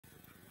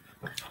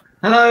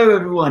Hello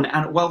everyone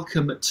and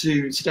welcome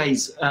to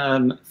today's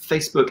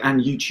Facebook and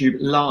YouTube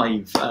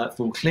live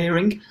for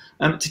Clearing.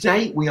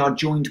 Today we are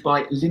joined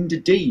by Linda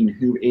Dean,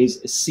 who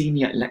is a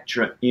Senior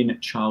Lecturer in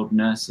Child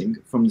Nursing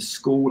from the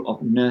School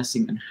of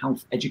Nursing and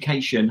Health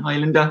Education. Hi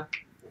Linda.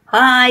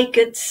 Hi,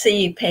 good to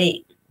see you,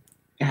 Pete.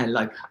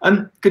 Hello.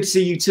 Good to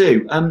see you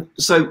too.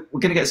 So we're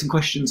going to get some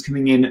questions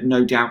coming in,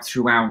 no doubt,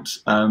 throughout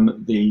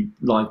the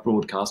live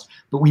broadcast,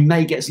 but we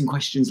may get some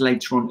questions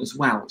later on as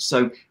well.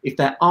 So if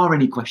there are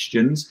any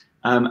questions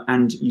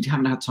and you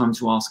haven't had time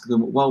to ask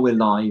them while we're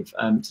live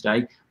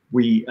today,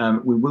 we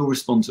will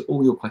respond to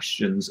all your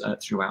questions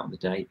throughout the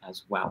day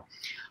as well.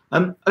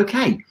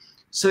 Okay,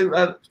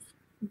 so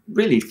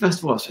really, first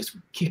of all, let's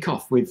kick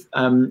off with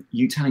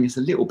you telling us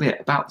a little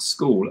bit about the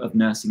School of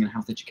Nursing and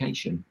Health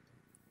Education.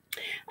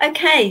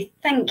 Okay,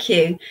 thank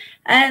you.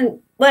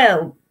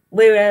 Well,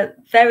 we're a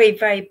very,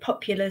 very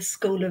popular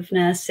school of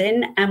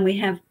nursing and we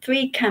have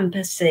 3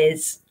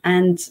 campuses,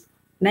 and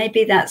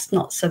maybe that's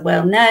not so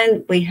well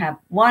known. We have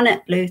one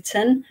at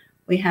Luton,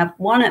 we have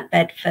one at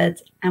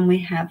Bedford, and we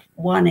have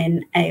one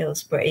in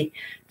Aylesbury.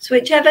 So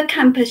whichever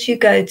campus you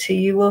go to,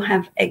 you will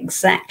have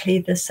exactly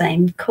the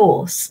same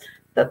course,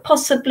 but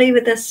possibly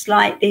with a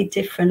slightly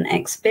different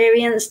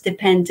experience,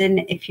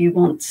 depending if you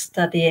want to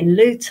study in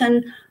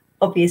Luton.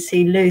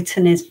 Obviously,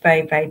 Luton is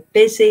very, very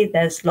busy.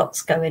 There's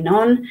lots going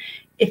on.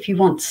 If you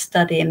want to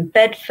study in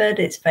Bedford,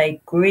 it's very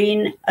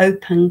green,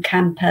 open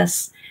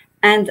campus.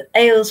 And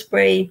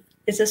Aylesbury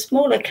is a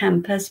smaller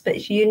campus, but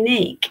it's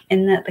unique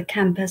in that the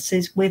campus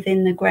is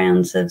within the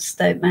grounds of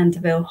Stoke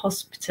Mandeville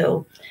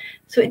Hospital.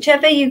 So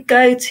whichever you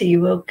go to,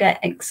 you will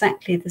get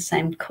exactly the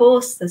same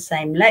course, the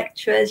same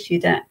lecturers. You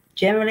don't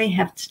generally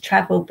have to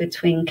travel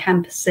between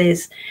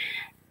campuses.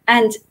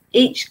 And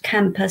each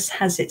campus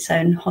has its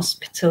own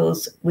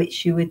hospitals,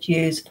 which you would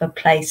use for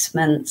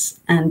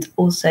placements, and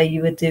also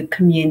you would do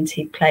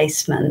community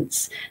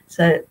placements.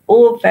 So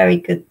all very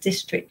good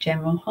district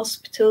general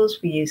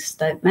hospitals. We use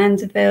Stoke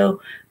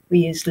Mandeville, we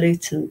use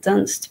Luton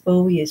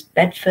Dunstable, we use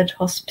Bedford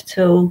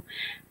Hospital,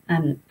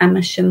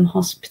 Amersham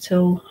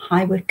Hospital,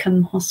 High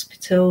Wycombe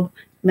Hospital,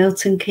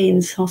 Milton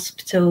Keynes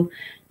Hospital.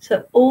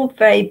 So all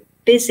very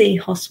busy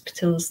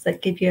hospitals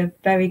that give you a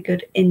very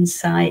good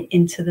insight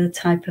into the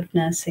type of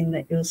nursing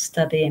that you're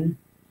studying.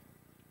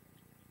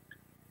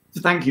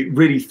 So thank you.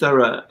 Really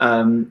thorough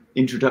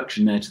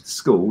introduction there to the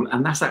school,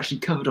 and that's actually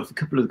covered off a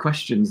couple of the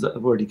questions that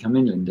have already come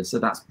in, Linda. So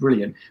that's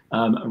brilliant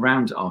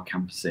around our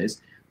campuses.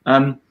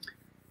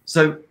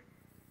 So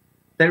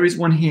there is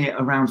one here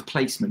around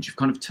placement. You've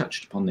kind of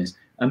touched upon this.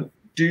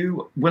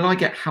 Will I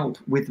get help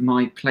with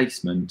my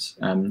placement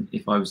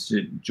if I was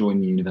to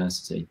join the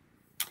university?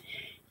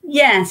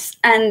 Yes,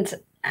 and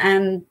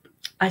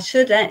I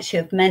should actually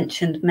have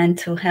mentioned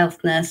mental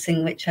health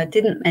nursing, which I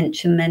didn't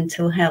mention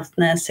mental health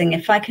nursing.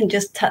 If I can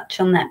just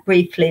touch on that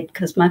briefly,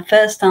 because my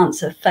first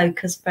answer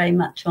focused very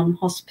much on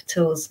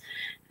hospitals.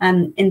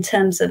 In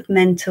terms of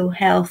mental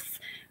health,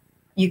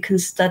 you can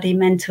study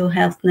mental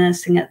health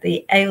nursing at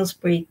the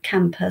Aylesbury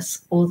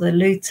campus or the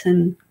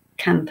Luton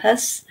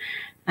campus.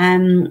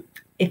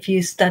 If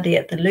you study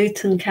at the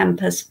Luton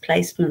campus,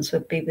 placements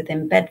would be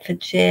within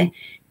Bedfordshire.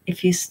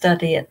 If you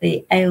study at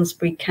the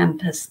Aylesbury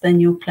campus,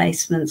 then your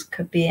placements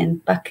could be in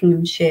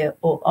Buckinghamshire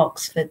or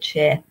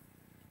Oxfordshire.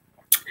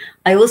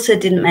 I also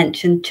didn't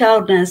mention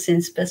child nursing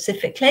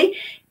specifically.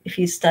 If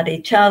you study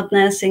child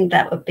nursing,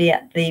 that would be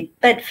at the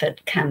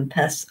Bedford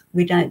campus.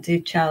 We don't do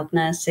child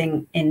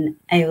nursing in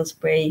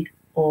Aylesbury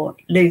or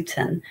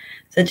Luton.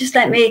 So just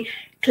let me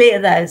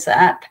clear those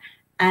up.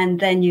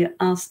 And then you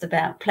asked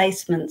about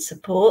placement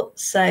support.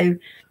 So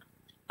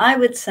I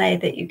would say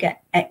that you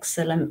get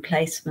excellent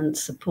placement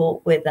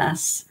support with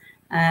us.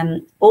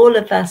 All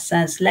of us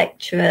as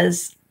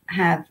lecturers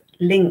have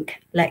link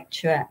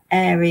lecturer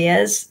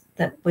areas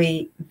that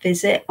we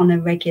visit on a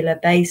regular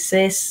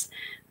basis.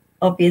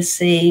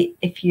 Obviously,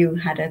 if you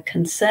had a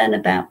concern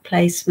about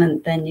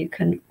placement, then you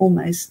can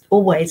almost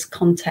always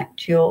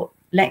contact your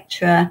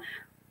lecturer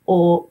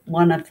or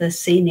one of the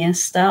senior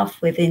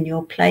staff within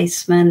your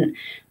placement.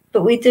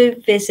 But we do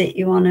visit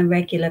you on a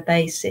regular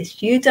basis.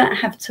 You don't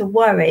have to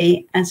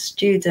worry as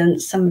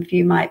students. Some of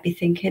you might be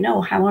thinking,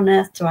 oh, how on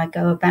earth do I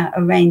go about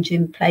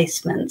arranging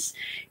placements?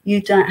 You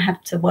don't have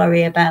to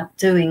worry about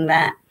doing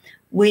that.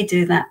 We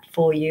do that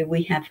for you.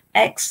 We have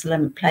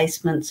excellent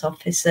placements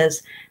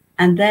officers,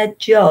 and their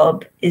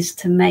job is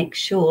to make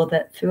sure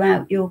that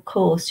throughout your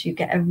course, you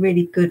get a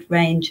really good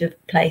range of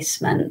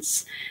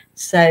placements.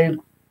 So,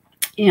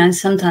 you know,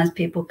 sometimes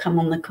people come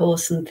on the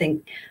course and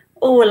think,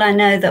 oh, well, I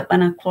know that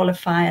when I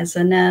qualify as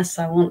a nurse,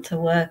 I want to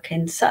work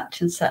in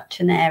such and such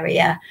an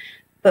area,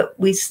 but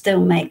we still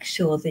make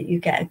sure that you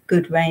get a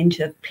good range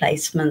of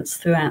placements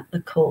throughout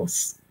the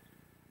course.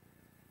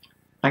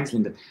 Thanks,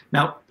 Linda.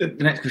 Now, the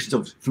next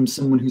question is from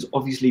someone who's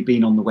obviously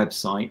been on the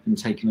website and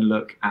taken a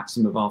look at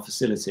some of our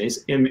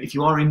facilities. If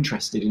you are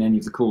interested in any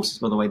of the courses,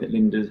 by the way, that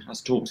Linda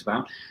has talked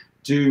about,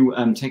 do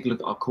take a look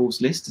at our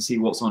course list to see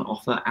what's on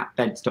offer at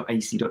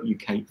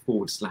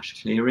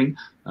beds.ac.uk/clearing.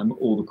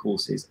 All the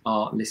courses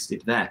are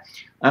listed there.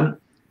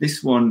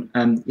 this one,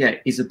 yeah,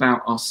 is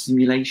about our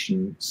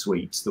simulation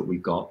suites that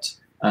we've got,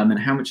 and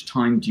how much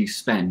time do you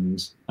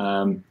spend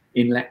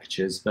in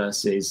lectures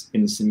versus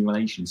in the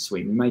simulation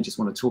suite. We may just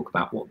want to talk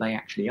about what they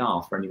actually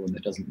are for anyone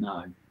that doesn't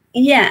know.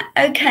 Yeah,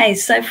 okay.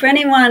 So for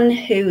anyone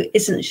who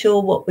isn't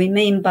sure what we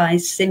mean by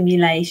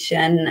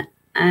simulation,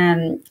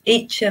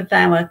 each of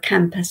our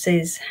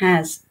campuses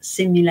has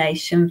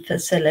simulation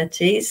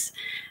facilities,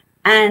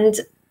 and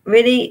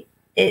really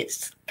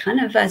it's kind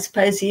of, I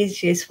suppose, the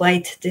easiest way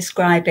to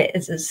describe it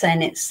is as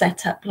saying it's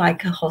set up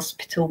like a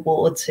hospital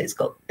ward. So it's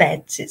got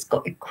beds, it's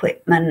got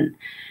equipment,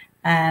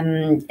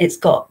 it's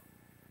got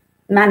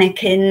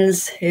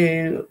mannequins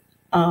who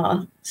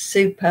are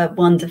super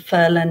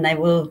wonderful, and they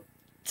will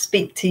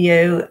speak to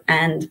you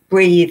and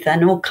breathe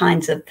and all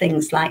kinds of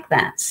things like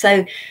that.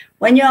 So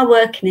when you are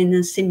working in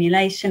a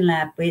simulation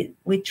lab,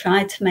 we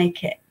try to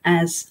make it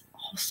as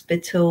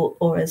hospital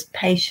or as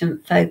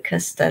patient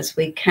focused as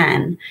we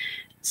can.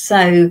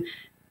 So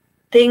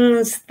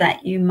things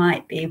that you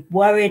might be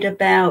worried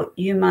about,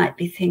 you might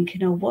be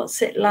thinking, oh,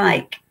 what's it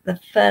like the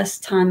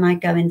first time I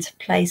go into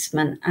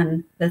placement?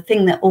 And the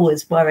thing that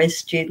always worries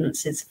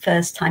students is the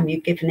first time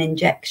you give an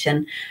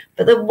injection.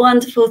 But the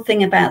wonderful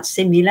thing about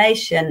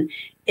simulation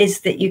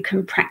is that you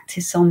can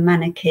practice on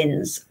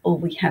mannequins, or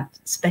we have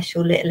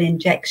special little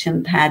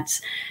injection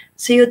pads.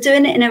 So you're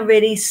doing it in a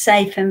really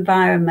safe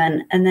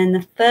environment. And then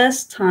the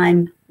first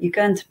time you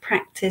go into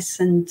practice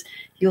and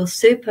your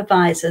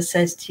supervisor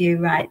says to you,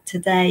 right,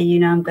 today, you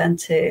know, I'm going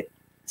to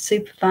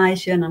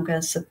supervise you and I'm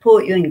going to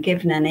support you in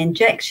giving an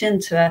injection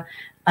to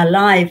a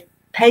live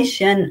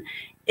patient,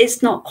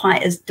 it's not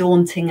quite as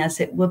daunting as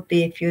it would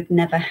be if you'd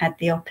never had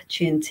the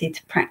opportunity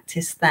to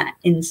practice that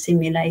in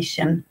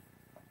simulation.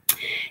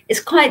 It's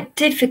quite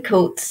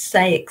difficult to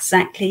say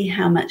exactly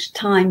how much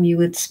time you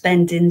would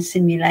spend in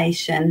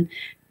simulation.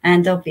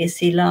 And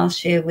obviously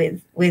last year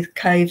with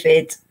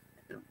COVID,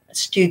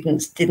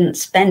 students didn't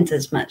spend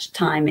as much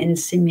time in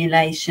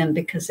simulation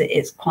because it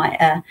is quite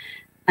an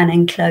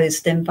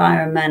enclosed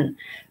environment.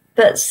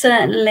 But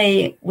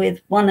certainly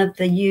with one of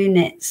the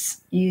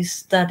units you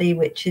study,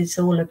 which is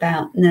all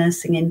about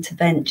nursing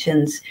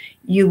interventions,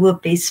 you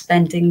would be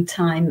spending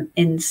time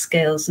in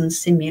skills and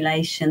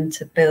simulation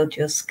to build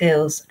your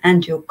skills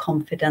and your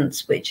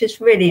confidence, which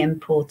is really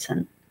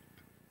important.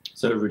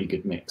 So a really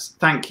good mix.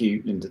 Thank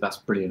you, Linda. That's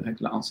brilliant. I hope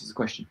that answers the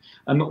question.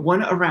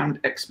 One around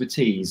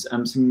expertise.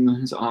 Someone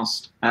has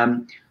asked,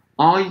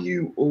 are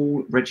you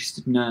all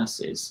registered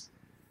nurses?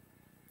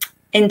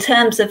 In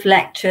terms of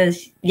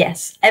lecturers,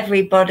 yes,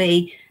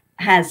 everybody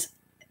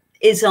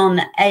is on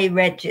a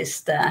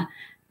register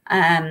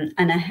and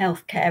a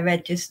healthcare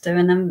register.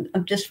 And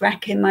I'm just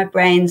racking my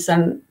brains.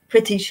 I'm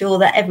pretty sure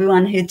that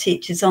everyone who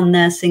teaches on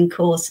nursing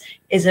course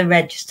is a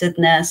registered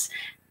nurse.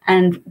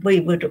 And we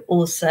would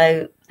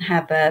also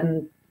have,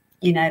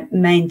 you know,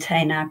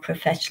 maintain our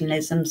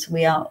professionalism. So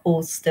we are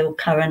all still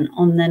current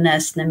on the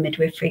Nursing and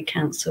Midwifery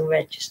Council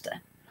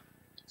register.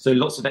 So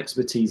lots of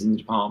expertise in the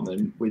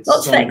department. With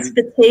lots of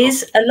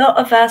expertise. A lot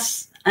of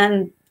us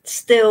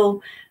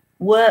still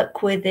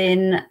work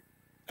within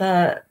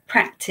the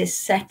practice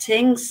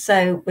settings.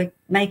 So we're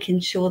making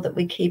sure that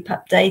we keep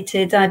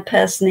updated. I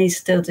personally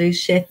still do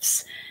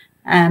shifts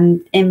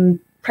in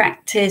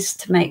practice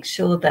to make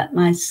sure that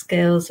my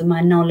skills and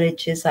my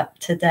knowledge is up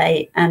to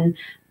date. And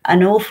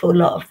an awful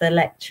lot of the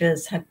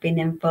lecturers have been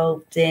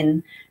involved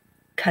in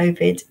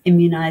COVID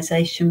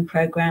immunisation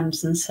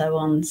programmes and so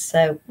on.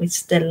 So we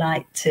still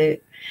like to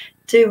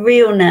do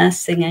real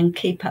nursing and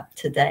keep up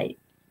to date.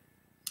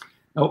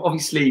 Now,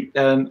 obviously,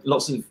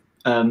 lots of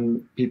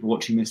people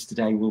watching this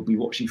today will be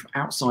watching from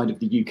outside of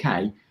the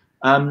UK.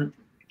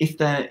 If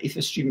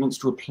a student wants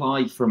to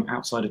apply from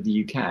outside of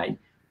the UK,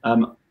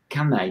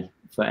 can they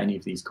for any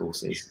of these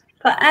courses?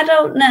 For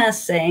adult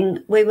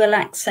nursing, we will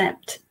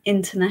accept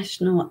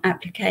international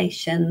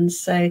applications.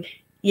 So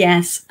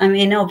yes, I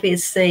mean,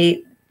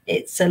 obviously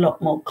it's a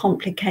lot more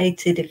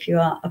complicated if you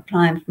are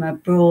applying from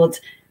abroad.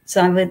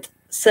 So I would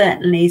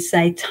certainly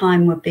say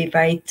time would be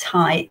very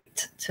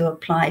tight to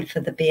apply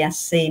for the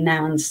BSc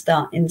now and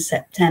start in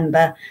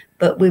September.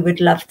 But we would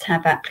love to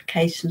have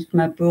applications from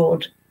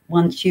abroad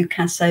once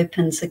UCAS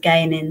opens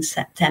again in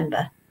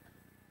September.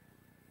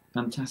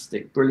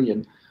 Fantastic,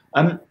 brilliant.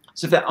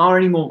 So if there are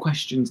any more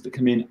questions that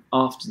come in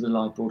after the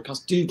live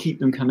broadcast, do keep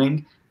them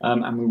coming,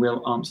 and we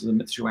will answer them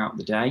throughout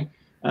the day.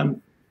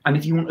 And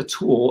if you want a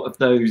tour of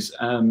those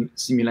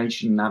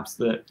simulation labs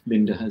that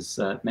Linda has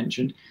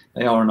mentioned,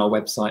 they are on our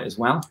website as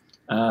well.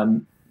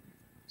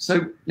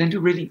 So Linda,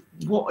 really,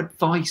 what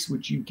advice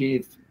would you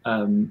give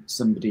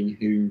somebody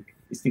who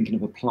is thinking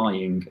of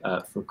applying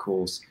for a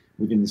course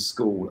within the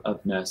School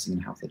of Nursing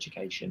and Health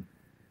Education?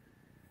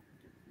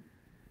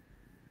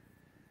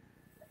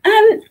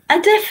 I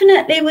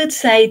definitely would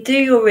say do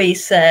your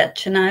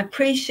research, and I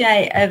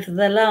appreciate over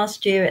the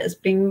last year it has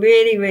been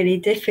really, really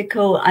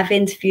difficult. I've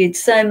interviewed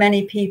so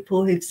many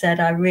people who've said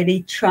I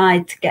really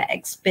tried to get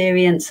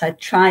experience, I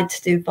tried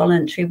to do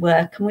voluntary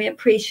work, and we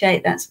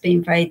appreciate that's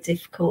been very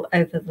difficult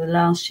over the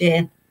last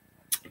year.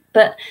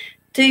 But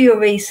do your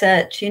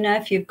research. You know,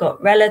 if you've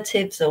got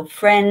relatives or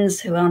friends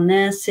who are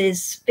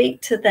nurses,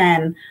 speak to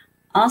them,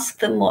 ask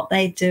them what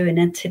they do in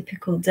a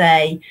typical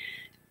day.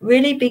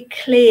 Really be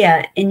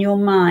clear in your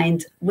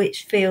mind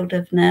which field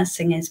of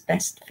nursing is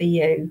best for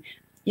you.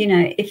 You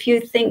know, if you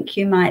think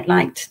you might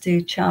like to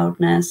do child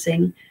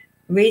nursing,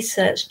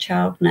 research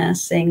child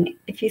nursing.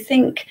 If you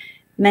think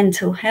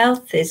mental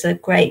health is a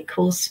great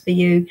course for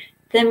you,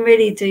 then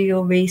really do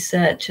your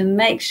research and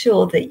make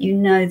sure that you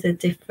know the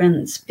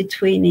difference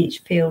between each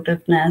field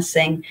of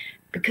nursing,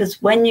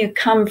 because when you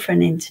come for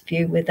an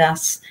interview with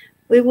us,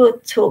 we will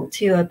talk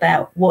to you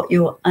about what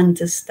your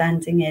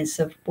understanding is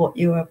of what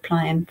you're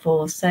applying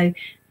for. So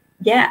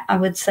yeah, I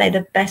would say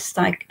the best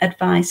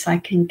advice I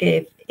can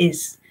give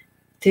is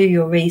do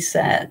your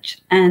research.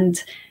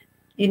 And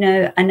you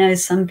know, I know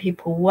some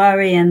people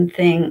worry and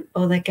think,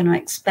 oh, they're going to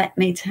expect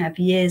me to have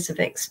years of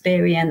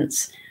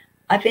experience.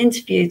 I've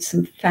interviewed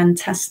some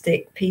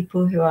fantastic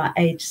people who are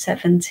age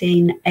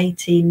 17,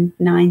 18,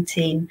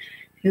 19,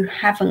 who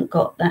haven't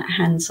got that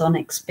hands-on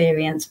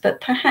experience, but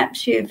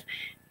perhaps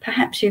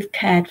you've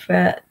cared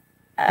for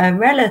a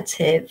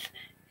relative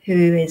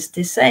who is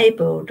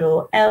disabled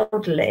or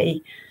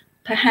elderly.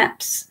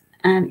 Perhaps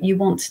you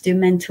want to do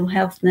mental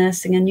health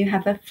nursing and you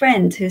have a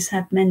friend who's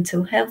had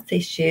mental health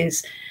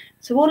issues.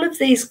 So all of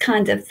these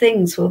kind of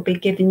things will be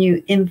giving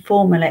you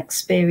informal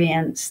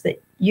experience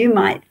that you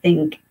might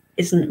think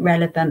isn't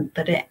relevant,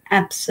 but it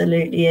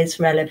absolutely is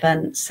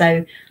relevant.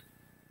 So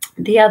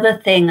the other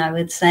thing I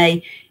would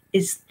say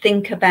is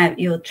think about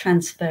your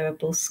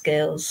transferable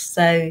skills.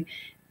 So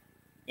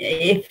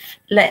if,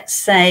 let's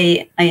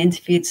say, I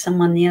interviewed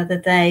someone the other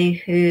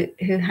day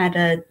who had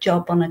a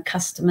job on a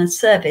customer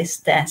service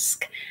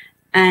desk,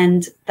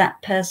 and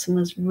that person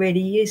was really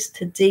used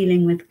to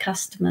dealing with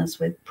customers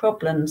with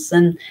problems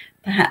and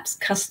perhaps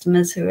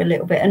customers who are a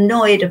little bit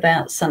annoyed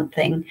about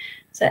something.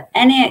 So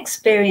any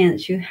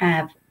experience you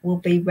have will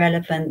be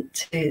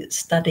relevant to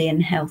study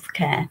in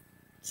healthcare.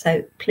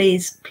 So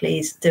please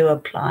do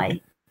apply.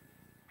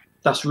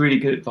 That's really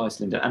good advice,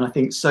 Linda. And I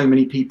think so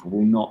many people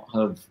will not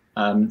have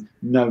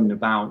known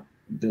about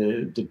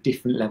the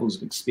different levels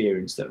of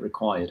experience that are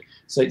required.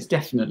 So it's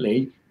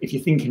definitely, if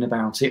you're thinking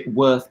about it,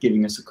 worth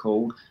giving us a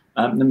call.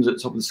 Numbers at the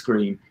top of the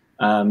screen,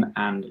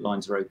 and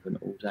lines are open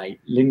all day.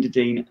 Linda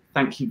Dean,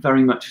 thank you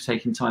very much for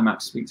taking time out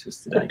to speak to us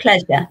today. A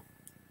pleasure.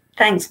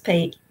 Thanks,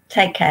 Pete.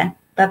 Take care.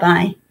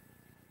 Bye-bye.